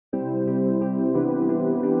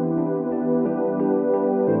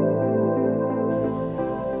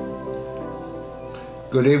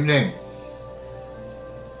Good evening.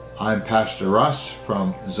 I'm Pastor Russ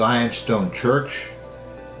from Zion Stone Church,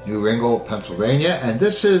 New Ringgold, Pennsylvania, and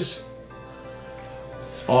this is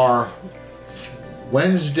our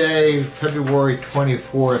Wednesday, February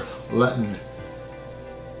 24th Lenten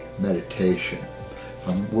meditation.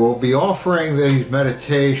 We'll be offering these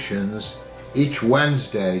meditations each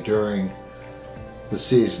Wednesday during the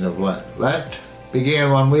season of Lent. Lent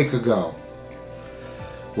began 1 week ago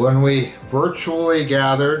when we virtually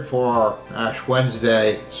gathered for our Ash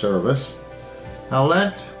Wednesday service. Now,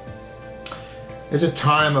 Lent is a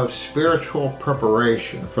time of spiritual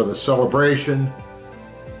preparation for the celebration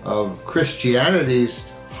of Christianity's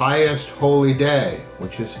highest holy day,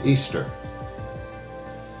 which is Easter.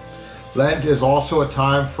 Lent is also a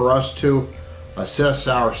time for us to assess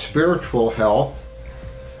our spiritual health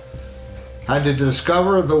and to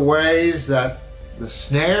discover the ways that the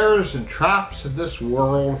snares and traps of this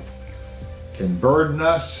world can burden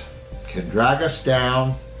us, can drag us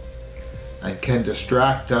down, and can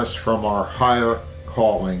distract us from our higher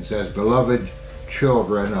callings as beloved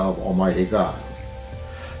children of Almighty God.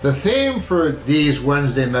 The theme for these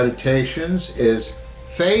Wednesday meditations is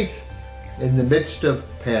faith in the midst of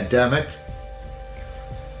pandemic.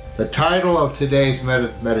 The title of today's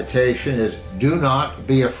meditation is Do Not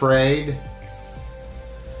Be Afraid.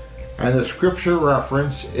 And the scripture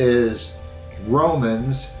reference is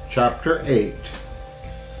Romans chapter 8,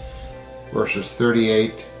 verses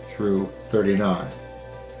 38 through 39.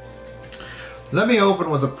 Let me open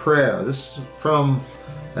with a prayer. This is from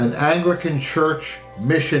an Anglican church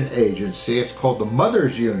mission agency. It's called the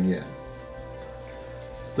Mothers Union.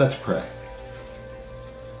 Let's pray.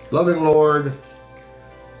 Loving Lord,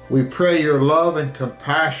 we pray your love and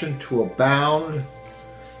compassion to abound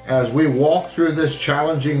as we walk through this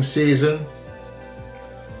challenging season.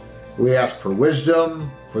 We ask for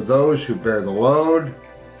wisdom for those who bear the load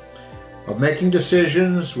of making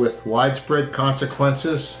decisions with widespread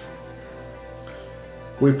consequences.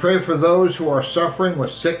 We pray for those who are suffering with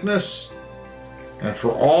sickness and for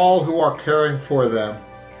all who are caring for them.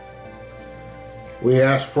 We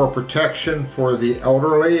ask for protection for the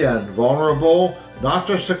elderly and vulnerable not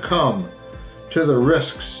to succumb to the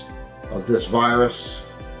risks of this virus.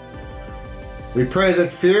 We pray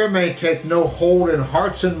that fear may take no hold in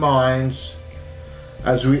hearts and minds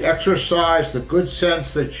as we exercise the good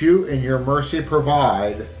sense that you in your mercy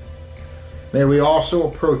provide. May we also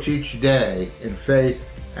approach each day in faith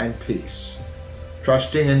and peace,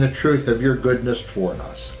 trusting in the truth of your goodness toward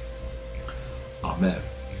us. Amen.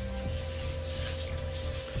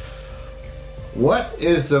 What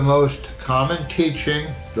is the most common teaching,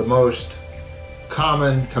 the most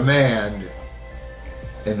common command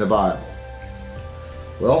in the Bible?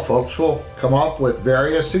 Well, folks will come up with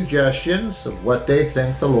various suggestions of what they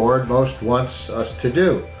think the Lord most wants us to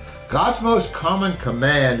do. God's most common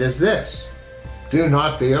command is this: do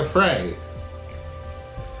not be afraid.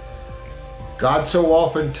 God so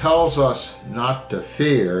often tells us not to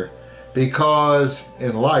fear because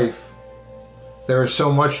in life there is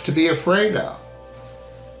so much to be afraid of.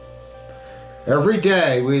 Every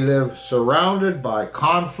day we live surrounded by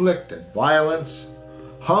conflict and violence,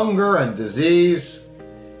 hunger and disease,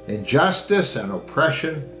 injustice and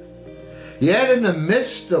oppression. Yet in the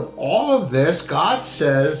midst of all of this, God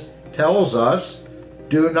tells us,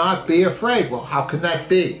 do not be afraid. Well, how can that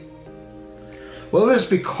be? Well, it is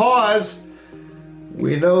because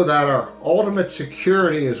we know that our ultimate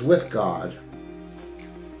security is with God,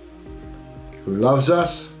 who loves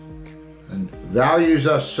us and values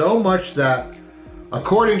us so much that,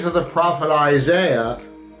 according to the prophet Isaiah,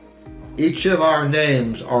 each of our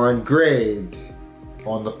names are engraved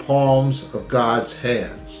on the palms of God's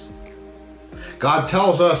hands. God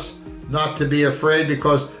tells us not to be afraid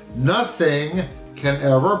because nothing can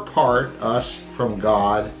ever part us from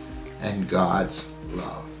God and God's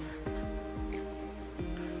love.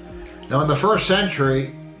 Now, in the first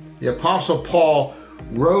century, the Apostle Paul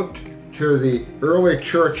wrote to the early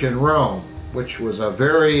church in Rome, which was a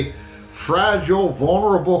very fragile,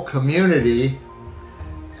 vulnerable community,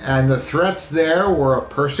 and the threats there were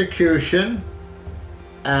persecution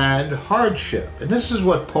and hardship. And this is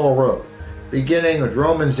what Paul wrote, beginning with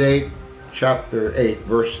Romans 8, chapter 8,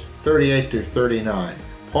 verse 38 to 39.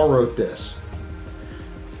 Paul wrote this: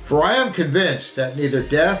 For I am convinced that neither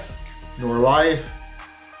death nor life,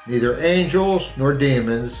 neither angels nor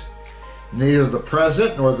demons, neither the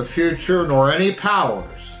present nor the future, nor any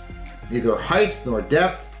powers, neither height nor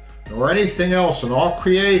depth, nor anything else in all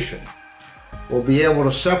creation will be able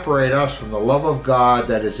to separate us from the love of God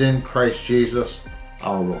that is in Christ Jesus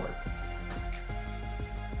our Lord.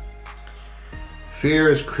 Fear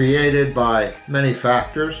is created by many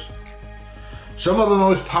factors. Some of the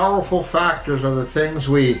most powerful factors are the things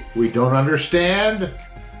we don't understand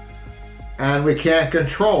and we can't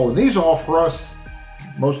control. And these offer us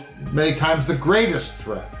many times the greatest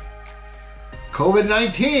threat.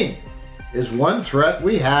 COVID-19 is one threat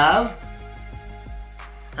we have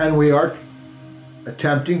and we are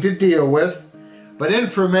attempting to deal with, but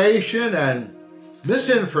information and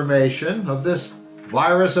misinformation of this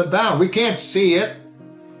virus abound. We can't see it.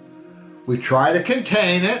 We try to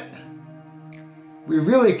contain it. We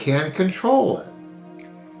really can't control it.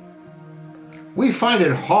 We find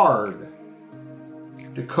it hard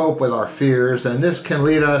to cope with our fears, and this can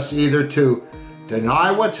lead us either to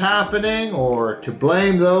deny what's happening or to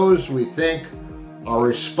blame those we think are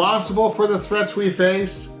responsible for the threats we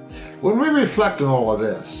face. When we reflect on all of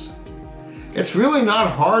this, it's really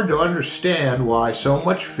not hard to understand why so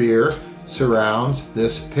much fear surrounds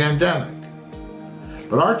this pandemic.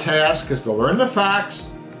 But our task is to learn the facts,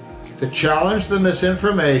 to challenge the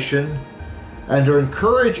misinformation, and to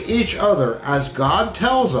encourage each other as God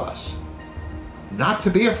tells us not to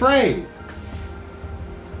be afraid.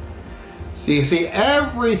 You see,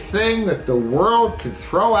 everything that the world can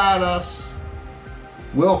throw at us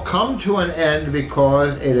will come to an end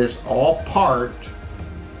because it is all part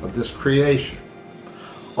of this creation.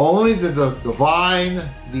 Only the divine,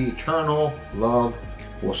 the eternal love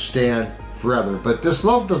will stand forever. But this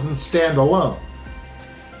love doesn't stand alone.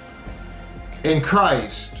 In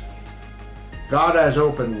Christ, God has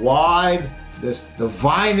opened wide this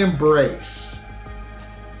divine embrace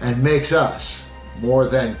and makes us more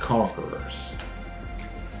than conquerors.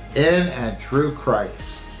 In and through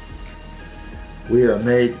Christ, we are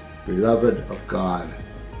made beloved of God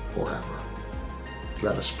forever.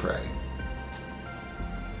 Let us pray.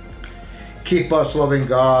 Keep us, loving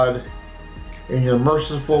God, in your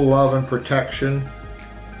merciful love and protection.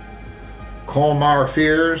 Calm our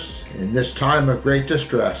fears in this time of great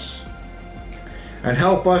distress, and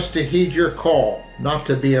help us to heed your call not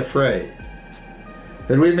to be afraid,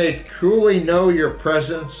 that we may truly know your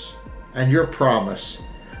presence and your promise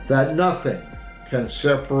that nothing can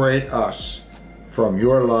separate us from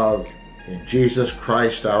your love in Jesus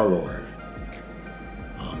Christ our Lord.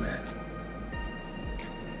 Amen.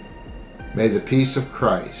 May the peace of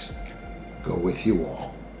Christ go with you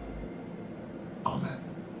all.